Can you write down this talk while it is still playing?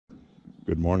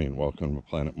Good morning, welcome to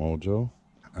Planet Mojo.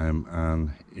 I'm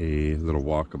on a little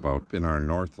walkabout in our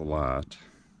north lot.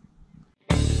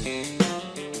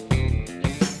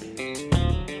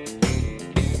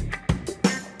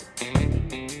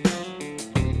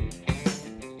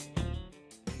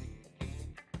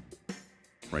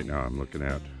 Right now I'm looking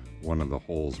at one of the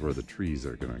holes where the trees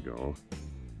are going to go.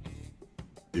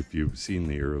 If you've seen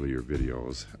the earlier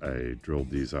videos, I drilled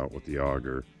these out with the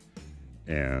auger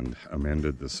and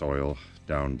amended the soil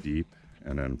down deep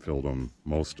and then filled them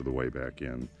most of the way back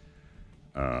in.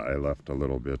 I left a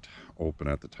little bit open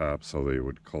at the top so they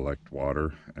would collect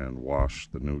water and wash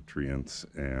the nutrients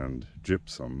and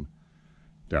gypsum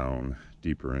down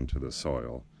deeper into the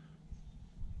soil.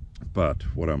 But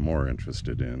what I'm more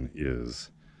interested in is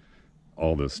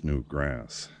all this new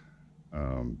grass.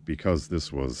 Because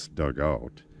this was dug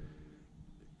out,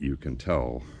 you can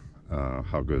tell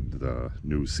how good the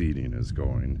new seeding is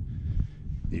going.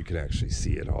 You can actually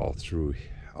see it all through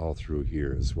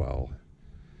here as well.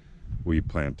 We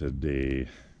planted a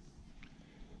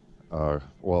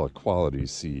quality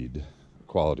seed,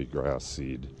 quality grass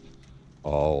seed,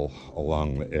 all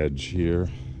along the edge here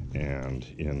and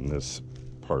in this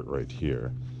part right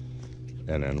here.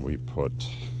 And then we put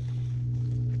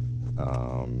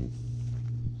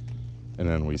and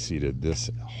then we seeded this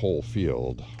whole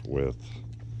field with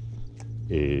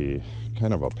a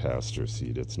kind of a pasture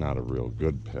seed. It's not a real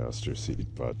good pasture seed,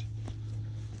 but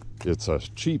it's a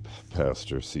cheap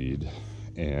pasture seed,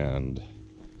 and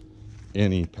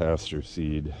any pasture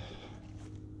seed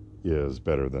is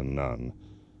better than none,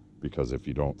 because if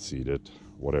you don't seed it,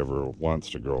 whatever wants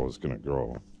to grow is going to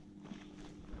grow.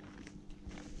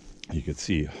 You can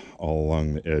see all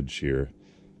along the edge here,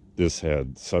 this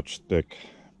had such thick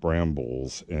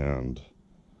brambles and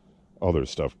other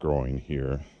stuff growing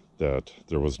here that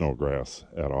there was no grass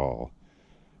at all.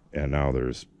 And now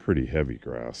there's pretty heavy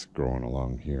grass growing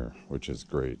along here, which is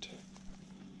great.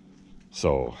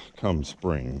 So come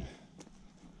spring,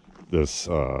 this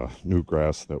new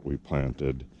grass that we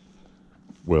planted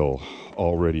will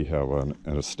already have an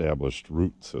established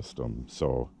root system,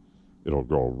 so it'll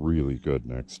grow really good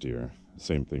next year.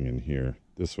 Same thing in here.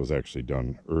 This was actually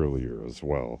done earlier as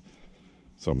well.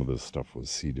 Some of this stuff was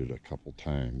seeded a couple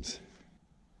times.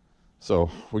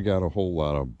 So we got a whole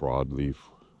lot of broadleaf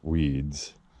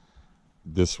weeds.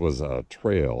 This was a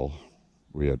trail.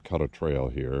 We had cut a trail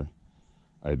here.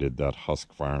 I did that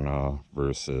Husqvarna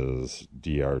versus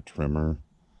DR trimmer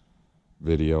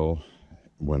video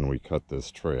when we cut this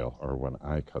trail, or when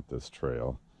I cut this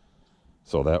trail.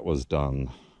 So that was done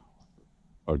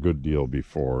a good deal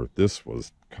before this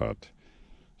was cut.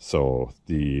 So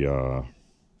the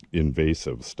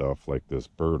invasive stuff like this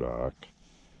burdock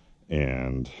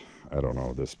and I don't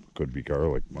know, this could be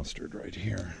garlic mustard right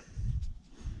here.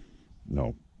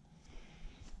 No.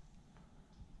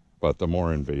 But the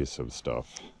more invasive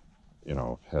stuff, you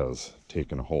know, has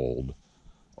taken hold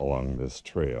along this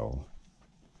trail.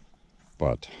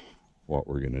 But what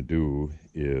we're going to do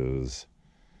is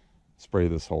spray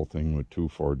this whole thing with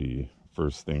 2,4-D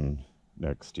first thing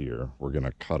next year. We're going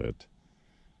to cut it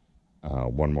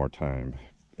one more time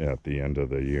at the end of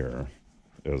the year,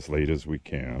 as late as we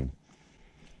can.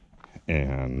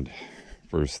 And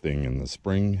first thing in the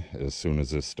spring, as soon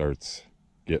as this starts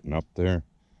getting up there,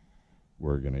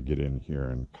 we're going to get in here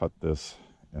and cut this,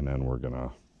 and then we're going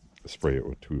to spray it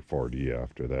with 2,4-D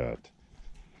after that.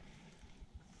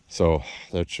 So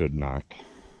that should knock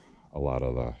a lot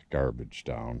of the garbage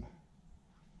down.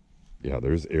 Yeah,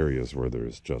 there's areas where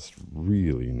there's just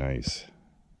really nice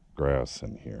grass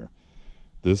in here.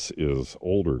 This is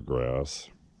older grass.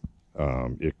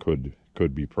 It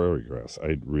could be prairie grass.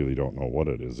 I really don't know what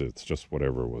it is. It's just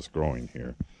whatever was growing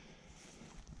here.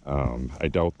 I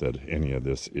doubt that any of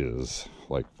this is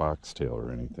like foxtail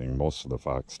or anything. Most of the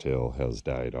foxtail has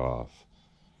died off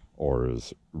or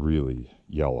is really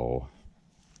yellow.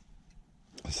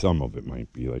 Some of it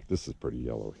might be, like this is pretty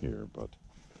yellow here, but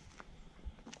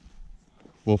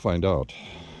we'll find out.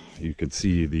 You can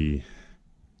see the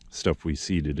stuff we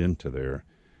seeded into there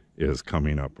is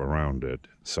coming up around it,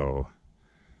 so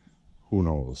who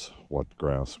knows what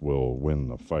grass will win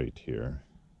the fight here.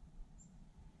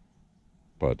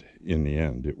 But in the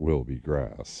end, it will be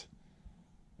grass,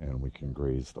 and we can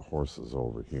graze the horses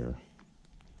over here.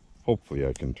 Hopefully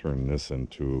I can turn this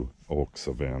into oak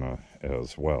savanna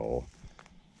as well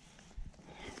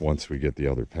once we get the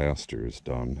other pastures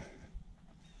done.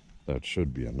 That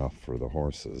should be enough for the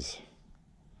horses.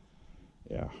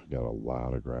 Yeah, got a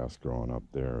lot of grass growing up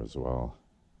there as well.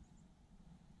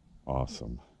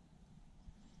 Awesome.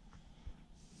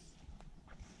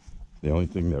 The only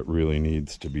thing that really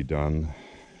needs to be done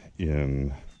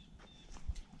in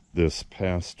this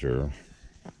pasture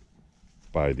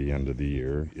by the end of the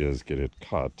year is get it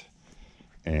cut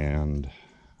and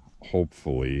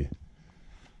hopefully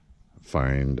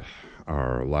find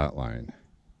our lot line.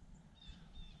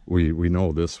 We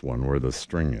know this one where the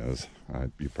string is.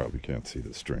 You probably can't see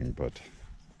the string, but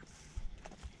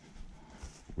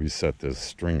we set this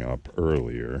string up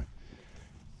earlier,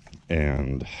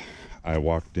 and I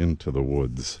walked into the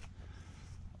woods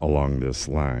along this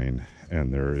line,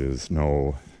 and there's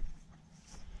no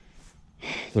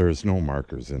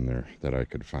markers in there that I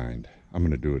could find. I'm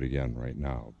going to do it again right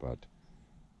now, but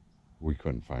we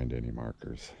couldn't find any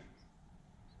markers.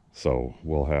 So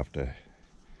we'll have to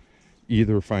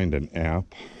either find an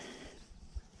app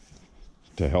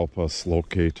to help us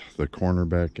locate the corner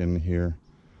back in here,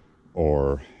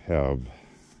 or have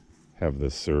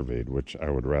this surveyed, which I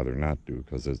would rather not do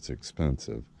because it's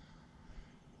expensive.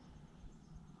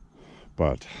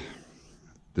 But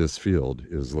this field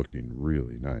is looking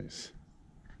really nice.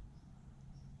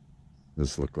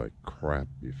 This looked like crap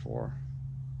before.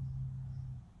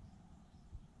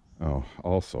 Oh,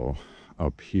 also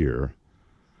up here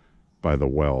by the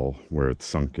well where it's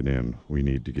sunken in, we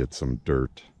need to get some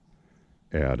dirt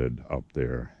added up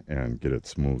there and get it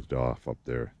smoothed off up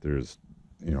there. There's,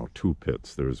 two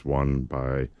pits. There's one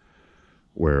by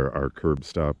where our curb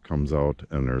stop comes out,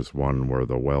 and there's one where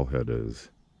the wellhead is.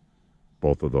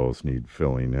 Both of those need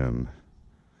filling in.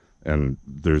 And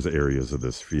there's areas of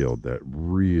this field that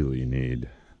really need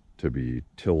to be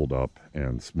tilled up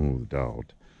and smoothed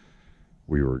out.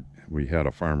 We had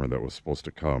a farmer that was supposed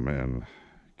to come and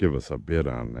give us a bid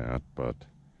on that, but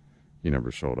he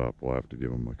never showed up. We'll have to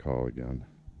give him a call again.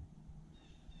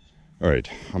 All right,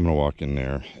 I'm gonna walk in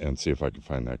there and see if I can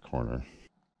find that corner.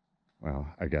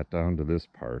 Well, I got down to this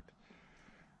part.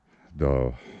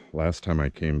 The last time I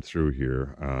came through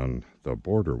here on the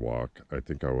border walk, I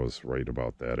think I was right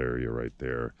about that area right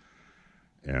there.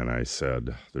 And I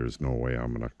said, there's no way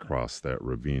I'm gonna cross that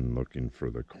ravine looking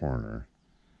for the corner.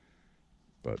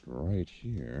 But right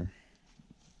here,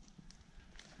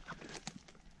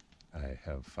 I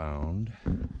have found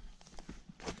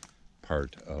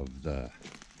part of the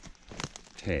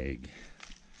tag.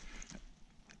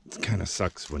 It kind of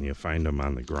sucks when you find them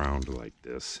on the ground like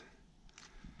this,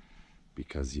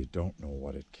 because you don't know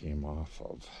what it came off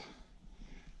of.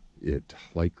 It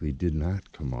likely did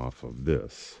not come off of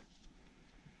this,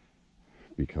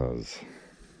 because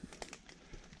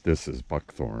this is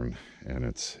buckthorn and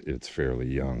it's fairly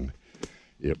young.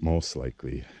 It most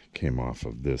likely came off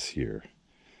of this here,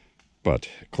 but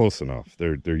close enough.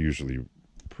 They're usually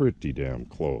pretty damn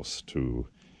close to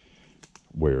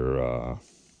where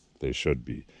they should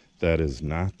be. That is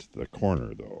not the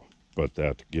corner though, but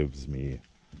that gives me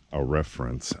a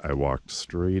reference. I walked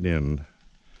straight in,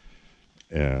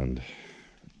 and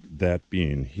that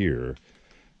being here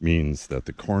means that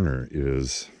the corner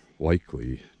is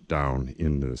likely down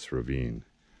in this ravine.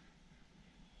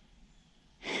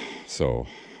 So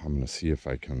I'm going to see if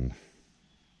I can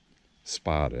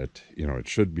spot it. It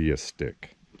should be a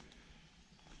stick.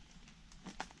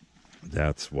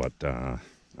 That's what, oh,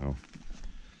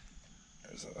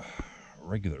 there's a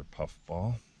regular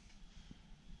puffball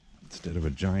instead of a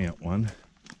giant one.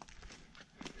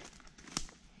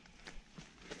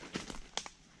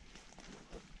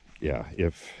 Yeah,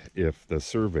 if the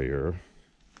surveyor,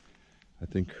 I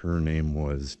think her name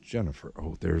was Jennifer.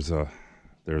 Oh, there's a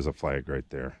flag right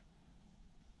there.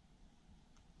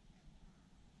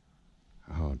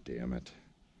 Oh, damn it.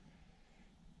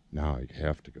 Now I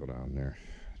have to go down there.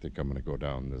 I think I'm going to go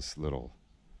down this little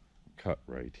cut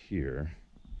right here.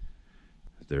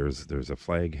 There's a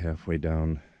flag halfway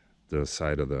down the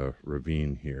side of the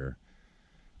ravine here.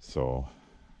 So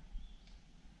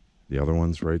the other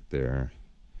one's right there.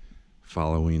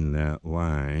 Following that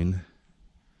line,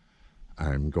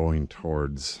 I'm going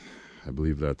towards, I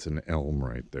believe that's an elm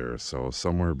right there. So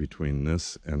somewhere between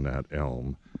this and that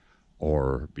elm,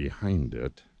 or behind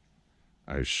it,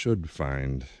 I should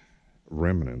find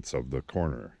remnants of the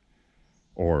corner,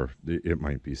 or it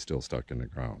might be still stuck in the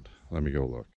ground. Let me go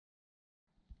look.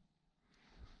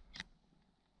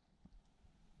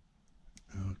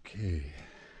 Okay,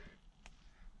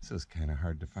 this is kind of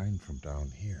hard to find from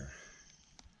down here.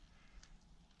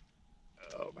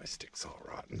 Oh, my stick's all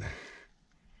rotten.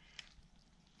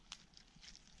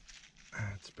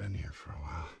 It's been here for a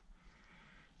while.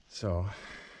 So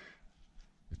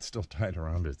it's still tied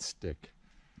around its stick.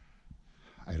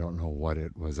 I don't know what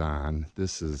it was on.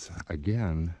 This is,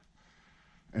 again,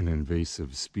 an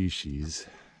invasive species.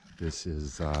 This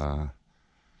is, oh,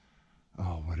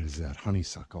 what is that?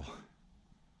 Honeysuckle.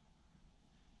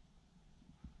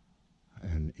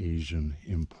 An Asian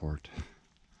import.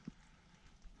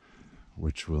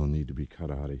 which will need to be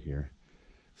cut out of here.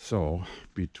 So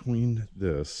between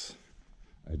this,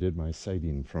 I did my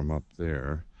sighting from up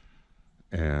there,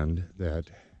 and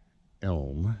that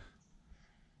elm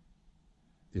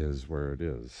is where it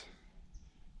is.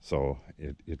 So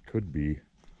it could be,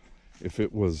 if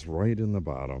it was right in the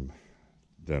bottom,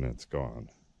 then it's gone.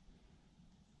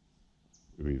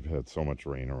 We've had so much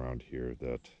rain around here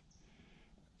that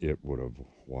it would have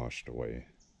washed away.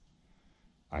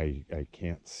 I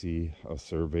can't see a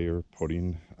surveyor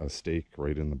putting a stake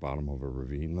right in the bottom of a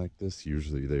ravine like this.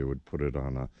 Usually they would put it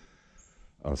on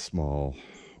a small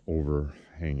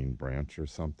overhanging branch or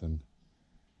something.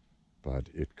 But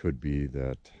it could be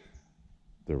that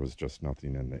there was just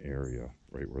nothing in the area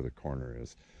right where the corner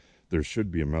is. There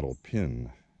should be a metal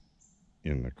pin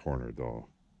in the corner though,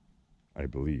 I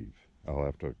believe. I'll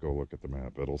have to go look at the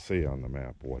map. It'll say on the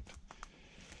map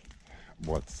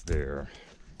what's there.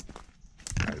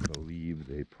 I believe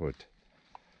they put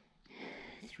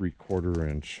 3/4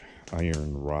 inch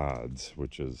iron rods,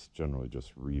 which is generally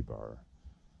just rebar.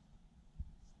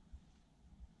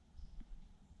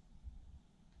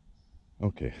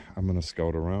 Okay, I'm gonna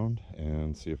scout around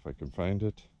and see if I can find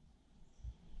it.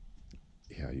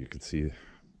 Yeah, you can see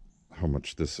how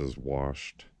much this is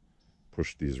washed,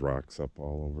 pushed these rocks up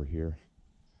all over here.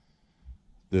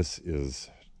 This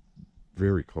is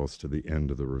very close to the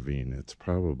end of the ravine. It's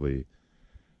probably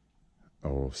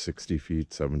 60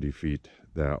 feet, 70 feet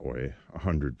that way,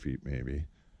 100 feet maybe.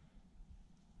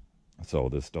 So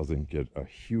this doesn't get a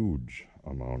huge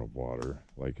amount of water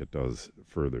like it does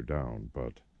further down,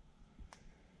 but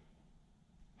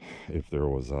if there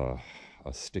was a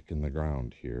stick in the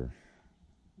ground here,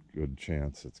 good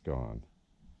chance it's gone.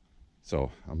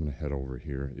 So I'm gonna head over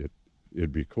here.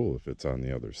 It'd be cool if it's on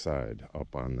the other side,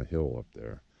 up on the hill up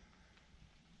there.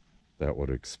 That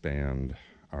would expand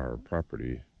our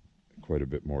property quite a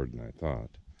bit more than I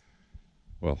thought.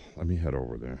 Well, let me head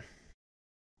over there.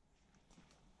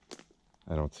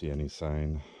 I don't see any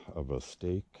sign of a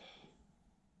stake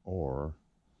or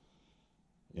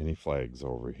any flags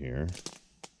over here.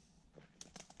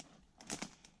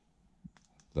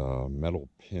 The metal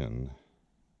pin,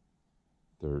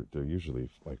 they're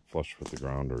usually like flush with the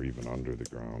ground or even under the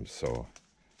ground, so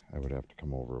I would have to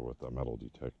come over with a metal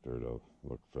detector to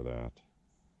look for that.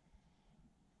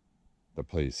 The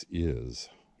place is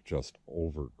just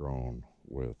overgrown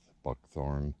with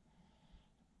buckthorn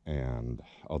and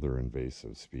other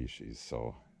invasive species,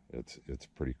 so it's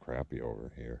pretty crappy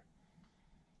over here.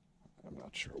 I'm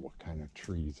not sure what kind of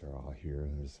trees are all here.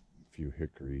 There's a few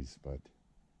hickories, but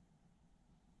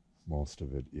most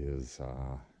of it is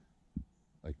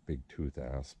like big tooth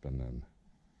aspen and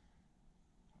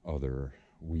other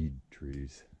weed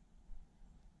trees.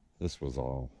 This was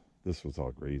all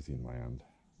grazing land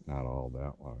not all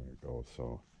that long ago,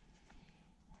 so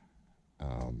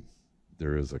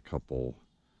there is a couple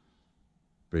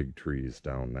big trees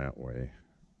down that way,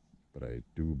 but I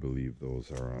do believe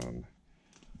those are on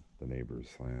the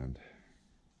neighbor's land.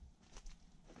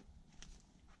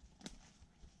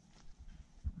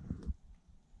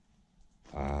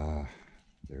 Ah,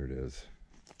 there it is.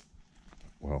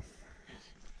 Well,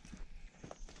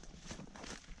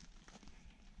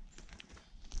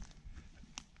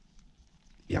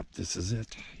 yep, this is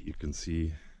it. You can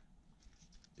see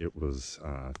it was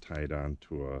tied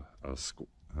onto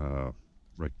a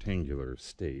rectangular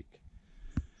stake.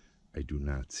 I do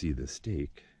not see the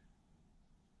stake,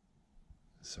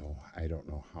 so I don't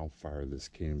know how far this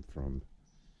came from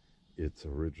its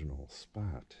original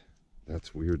spot.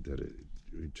 That's weird that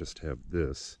we just have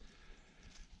this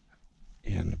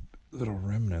and little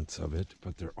remnants of it,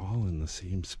 but they're all in the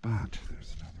same spot.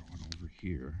 There's another one over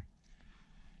here.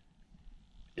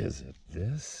 Is it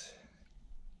this?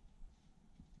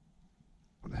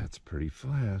 That's pretty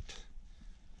flat.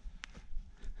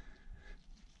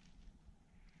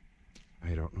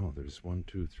 I don't know. There's 1,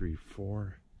 2, 3,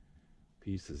 4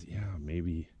 pieces. Yeah,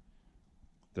 maybe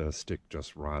the stick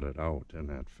just rotted out and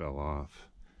that fell off,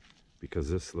 because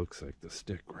this looks like the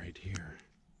stick right here.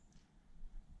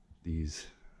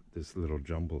 This little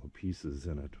jumble of pieces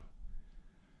in it.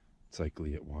 It's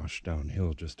likely it washed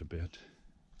downhill just a bit.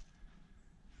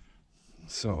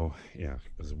 So yeah,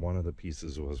 because one of the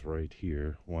pieces was right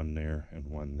here, one there and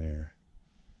one there.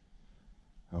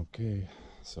 Okay,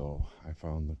 so I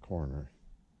found the corner.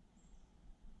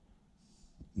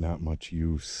 Not much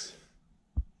use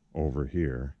over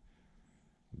here.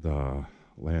 The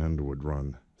land would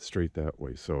run straight that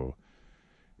way, so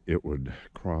it would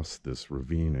cross this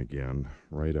ravine again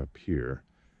right up here.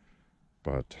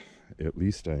 But at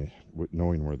least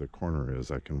knowing where the corner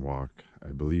is, I can walk. I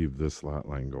believe this lot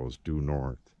line goes due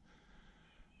north.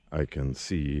 I can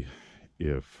see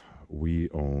if we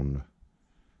own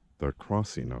the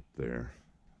crossing up there.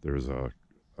 There's a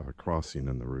crossing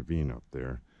in the ravine up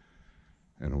there,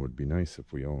 and it would be nice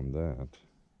if we owned that.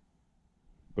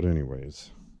 But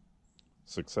anyways,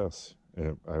 success.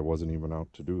 I wasn't even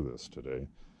out to do this today.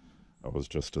 I was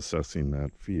just assessing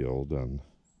that field, and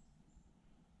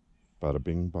bada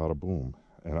bing, bada boom.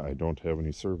 And I don't have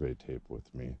any survey tape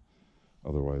with me.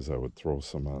 Otherwise, I would throw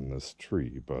some on this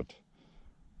tree, but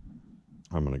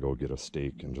I'm going to go get a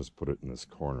stake and just put it in this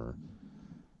corner.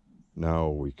 Now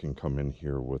we can come in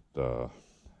here with the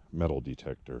metal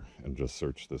detector and just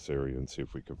search this area and see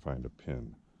if we can find a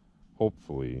pin.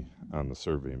 Hopefully, on the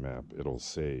survey map, it'll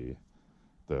say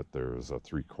that there's a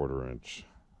 3/4 inch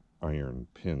iron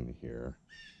pin here.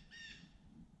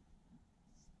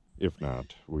 If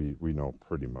not, we know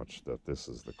pretty much that this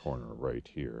is the corner right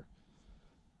here.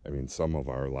 I mean, some of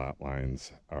our lot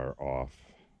lines are off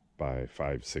by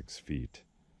 5-6 feet.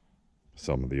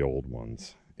 Some of the old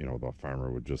ones, you know, the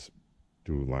farmer would just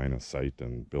do line of sight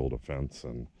and build a fence,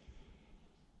 and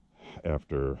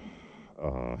after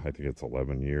I think it's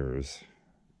 11 years,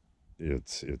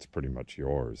 it's pretty much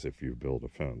yours if you build a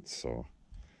fence. So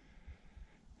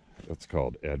that's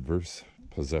called adverse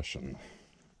possession.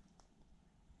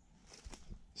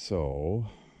 So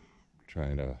I'm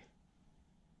trying to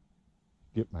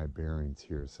get my bearings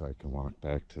here so I can walk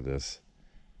back to this.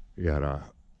 We got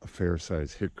a fair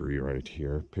size hickory right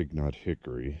here, pig nut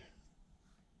hickory,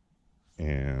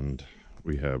 and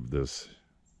we have this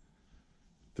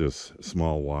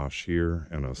small wash here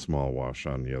and a small wash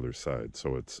on the other side.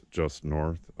 So it's just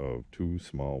north of 2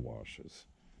 small washes.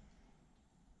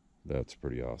 That's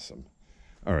pretty awesome.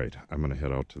 All right, I'm going to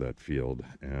head out to that field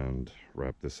and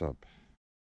wrap this up.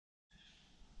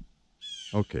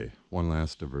 Okay, one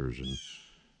last diversion.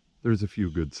 There's a few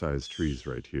good-sized trees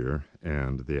right here,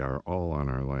 and they are all on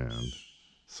our land.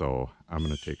 So I'm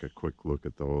going to take a quick look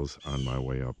at those on my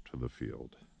way up to the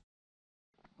field.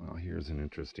 Well, here's an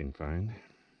interesting find.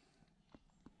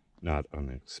 Not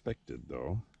unexpected,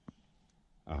 though.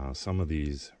 Some of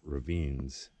these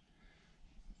ravines,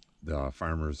 the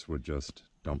farmers would just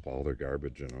dump all their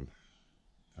garbage in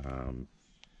them.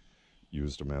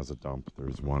 Used them as a dump.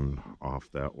 There's one off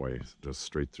that way, just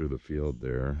straight through the field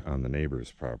there on the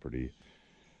neighbor's property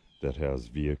that has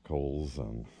vehicles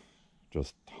and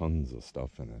just tons of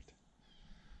stuff in it.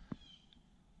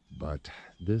 But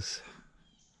this,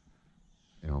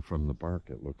 you know, from the bark,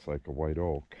 it looks like a white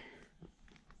oak.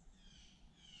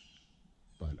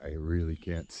 But I really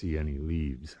can't see any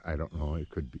leaves. I don't know, it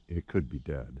could be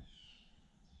dead.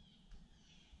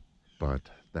 But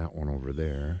that one over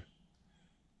there,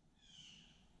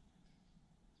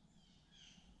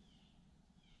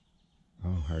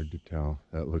 oh, hard to tell.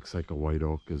 That looks like a white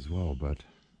oak as well, but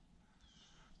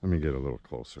let me get a little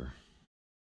closer.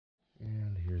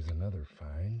 And here's another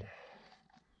find.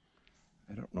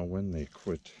 I don't know when they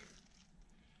quit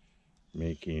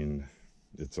making,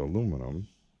 it's aluminum.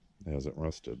 It hasn't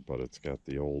rusted, but it's got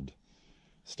the old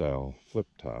style flip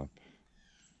top.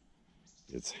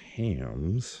 It's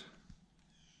hams.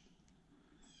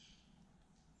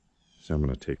 So I'm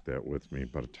going to take that with me,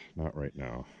 but not right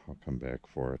now. I'll come back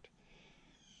for it.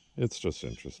 It's just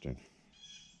interesting.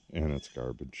 And it's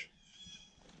garbage.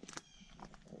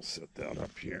 I'll set that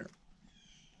up here.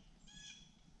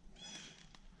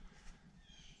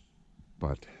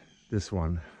 But this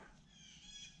one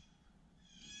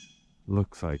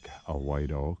looks like a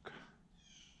white oak.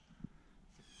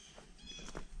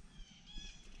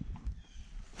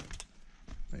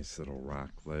 Nice little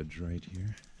rock ledge right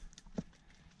here.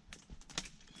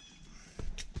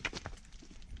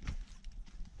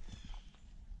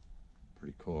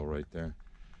 Pretty cool right there.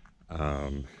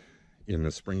 In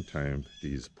the springtime,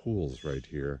 these pools right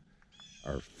here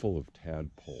are full of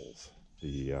tadpoles.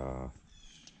 The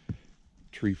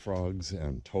tree frogs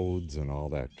and toads and all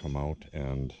that come out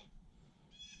and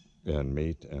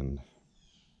mate and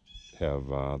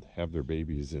have their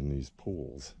babies in these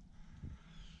pools.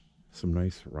 Some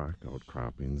nice rock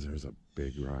outcroppings. There's a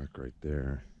big rock right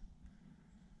there.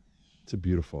 It's a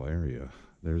beautiful area.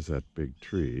 There's that big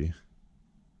tree.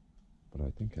 But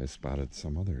I think I spotted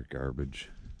some other garbage.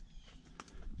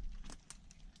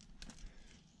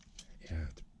 Yeah,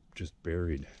 it's just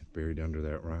buried under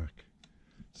that rock.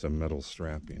 Some metal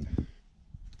strapping.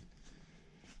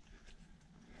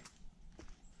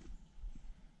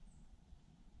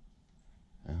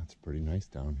 Yeah, it's pretty nice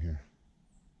down here.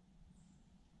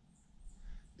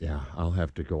 Yeah, I'll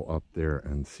have to go up there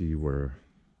and see where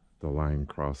the line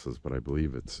crosses, but I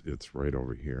believe it's right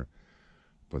over here.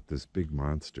 But this big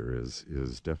monster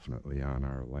is definitely on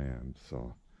our land,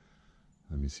 so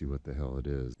Let me see what the hell it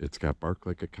is. It's got bark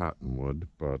like a cottonwood,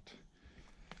 but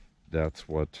that's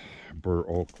what bur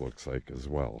oak looks like as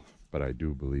well. But I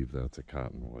do believe that's a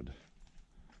cottonwood.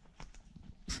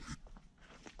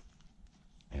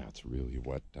 Yeah, it's really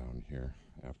wet down here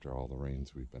after all the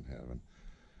rains we've been having.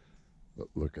 But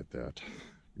look at that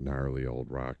gnarly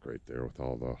old rock right there with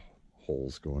all the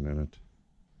holes going in it.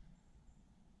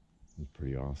 It's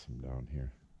pretty awesome down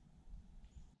here.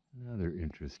 Another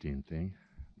interesting thing,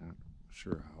 not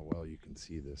sure how well you can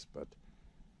see this, but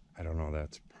I don't know,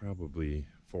 that's probably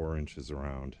 4 inches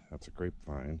around. That's a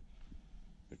grapevine.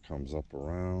 It comes up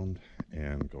around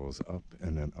and goes up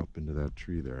and then up into that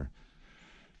tree there.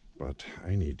 But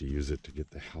I need to use it to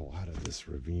get the hell out of this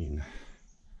ravine.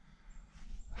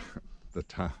 The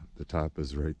top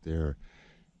is right there,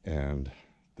 and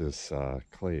this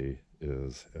clay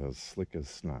is as slick as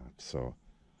snot, so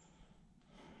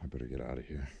I better get out of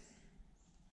here.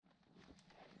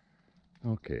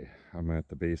 Okay, I'm at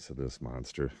the base of this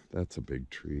monster. That's a big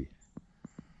tree.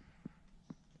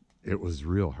 It was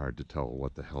real hard to tell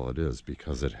what the hell it is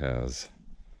because it has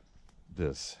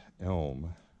this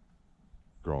elm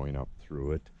growing up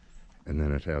through it, and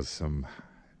then it has some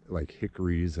like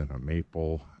hickories and a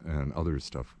maple and other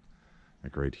stuff.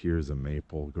 Like right here's a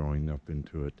maple growing up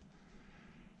into it.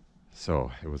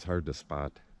 So it was hard to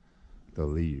spot the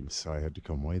leaves, so I had to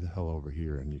come way the hell over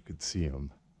here and you could see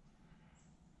them.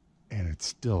 And it's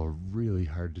still really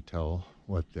hard to tell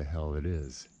what the hell it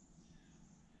is.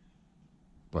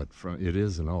 But it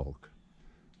is an oak,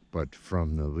 but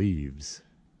from the leaves,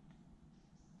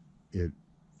 it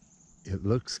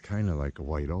looks kind of like a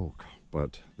white oak,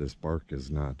 but this bark is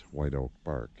not white oak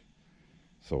bark.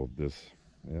 So this,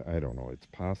 I don't know, it's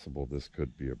possible this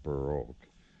could be a bur oak.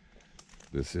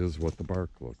 This is what the bark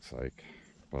looks like,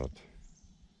 but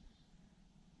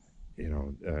you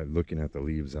know, looking at the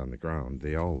leaves on the ground,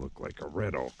 they all look like a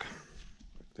red oak,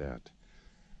 like that.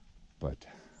 But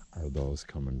are those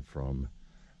coming from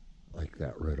like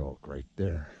that red oak right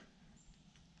there?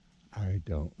 I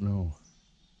don't know.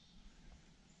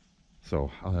 So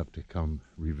I'll have to come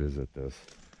revisit this.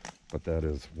 But that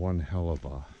is one hell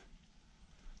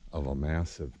of a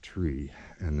massive tree.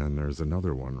 And then there's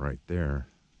another one right there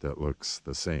that looks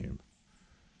the same.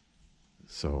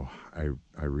 So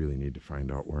I really need to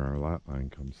find out where our lot line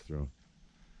comes through.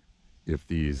 If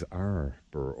these are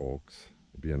bur oaks,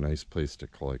 it'd be a nice place to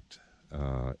collect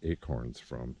acorns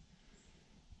from.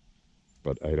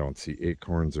 But I don't see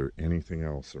acorns or anything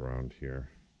else around here.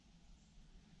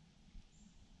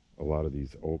 A lot of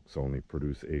these oaks only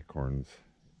produce acorns,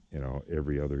 you know,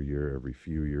 every other year, every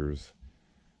few years.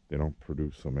 They don't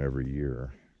produce them every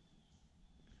year.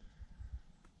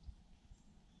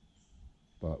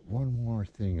 But one more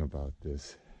thing about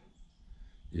this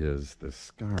is the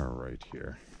scar right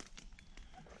here.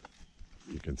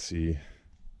 You can see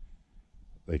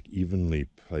like evenly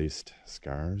placed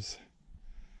scars.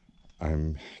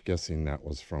 I'm guessing that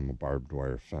was from a barbed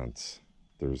wire fence.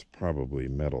 There's probably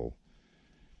metal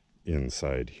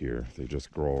inside here. They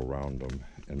just grow around them,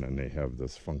 and then they have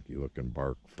this funky looking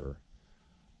bark for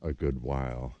a good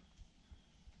while.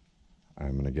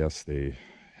 I'm gonna guess they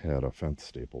had a fence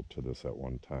stapled to this at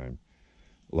one time,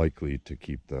 likely to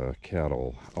keep the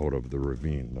cattle out of the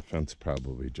ravine. The fence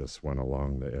probably just went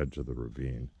along the edge of the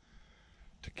ravine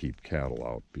to keep cattle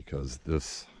out because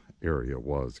this area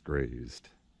was grazed.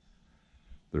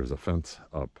 There's a fence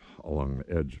up along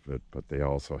the edge of it, but they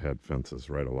also had fences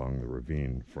right along the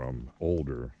ravine from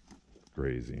older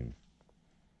grazing.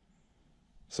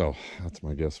 So that's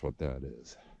my guess what that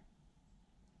is.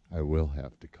 I will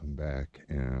have to come back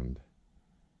and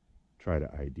try to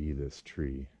ID this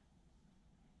tree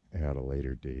at a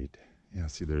later date. Yeah,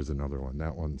 see, there's another one.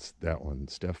 That one's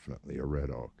definitely a red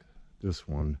oak. This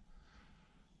one,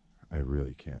 I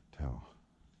really can't tell.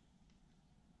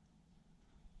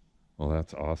 Well,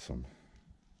 that's awesome.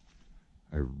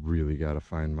 I really got to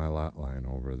find my lot line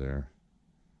over there.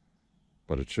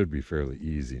 But it should be fairly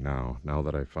easy now. Now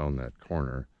that I found that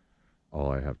corner,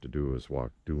 all I have to do is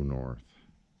walk due north.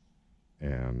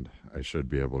 And I should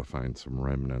be able to find some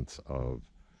remnants of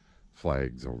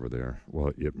flags over there.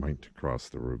 Well, it might cross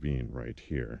the ravine right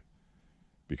here,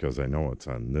 because I know it's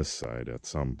on this side at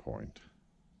some point.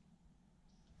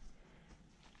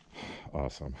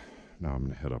 Awesome. Now I'm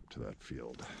going to head up to that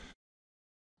field.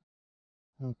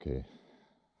 Okay,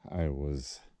 I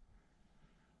was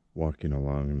walking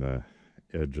along the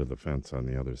edge of the fence on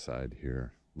the other side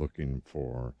here, looking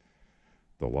for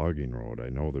the logging road. I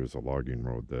know there's a logging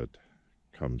road that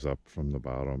comes up from the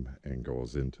bottom and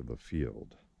goes into the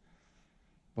field,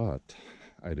 but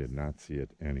I did not see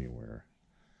it anywhere.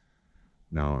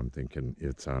 Now I'm thinking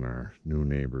it's on our new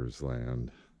neighbor's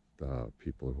land, the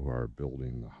people who are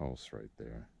building the house right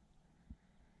there.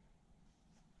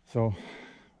 So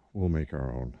we'll make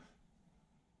our own.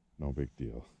 No big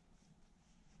deal.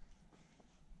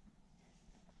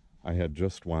 I had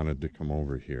just wanted to come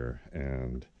over here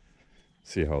and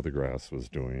see how the grass was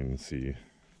doing, see,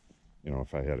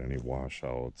 if I had any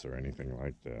washouts or anything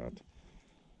like that.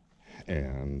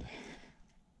 And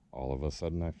all of a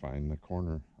sudden I find the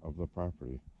corner of the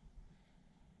property.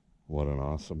 What an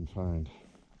awesome find.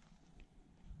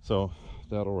 So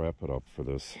that'll wrap it up for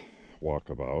this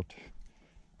walkabout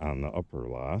on the upper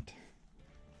lot.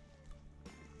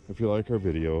 If you like our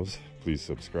videos, please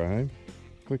subscribe.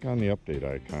 Click on the update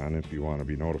icon if you want to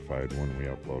be notified when we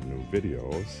upload new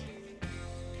videos.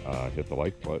 Hit the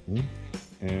like button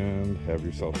and have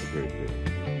yourself a great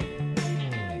day.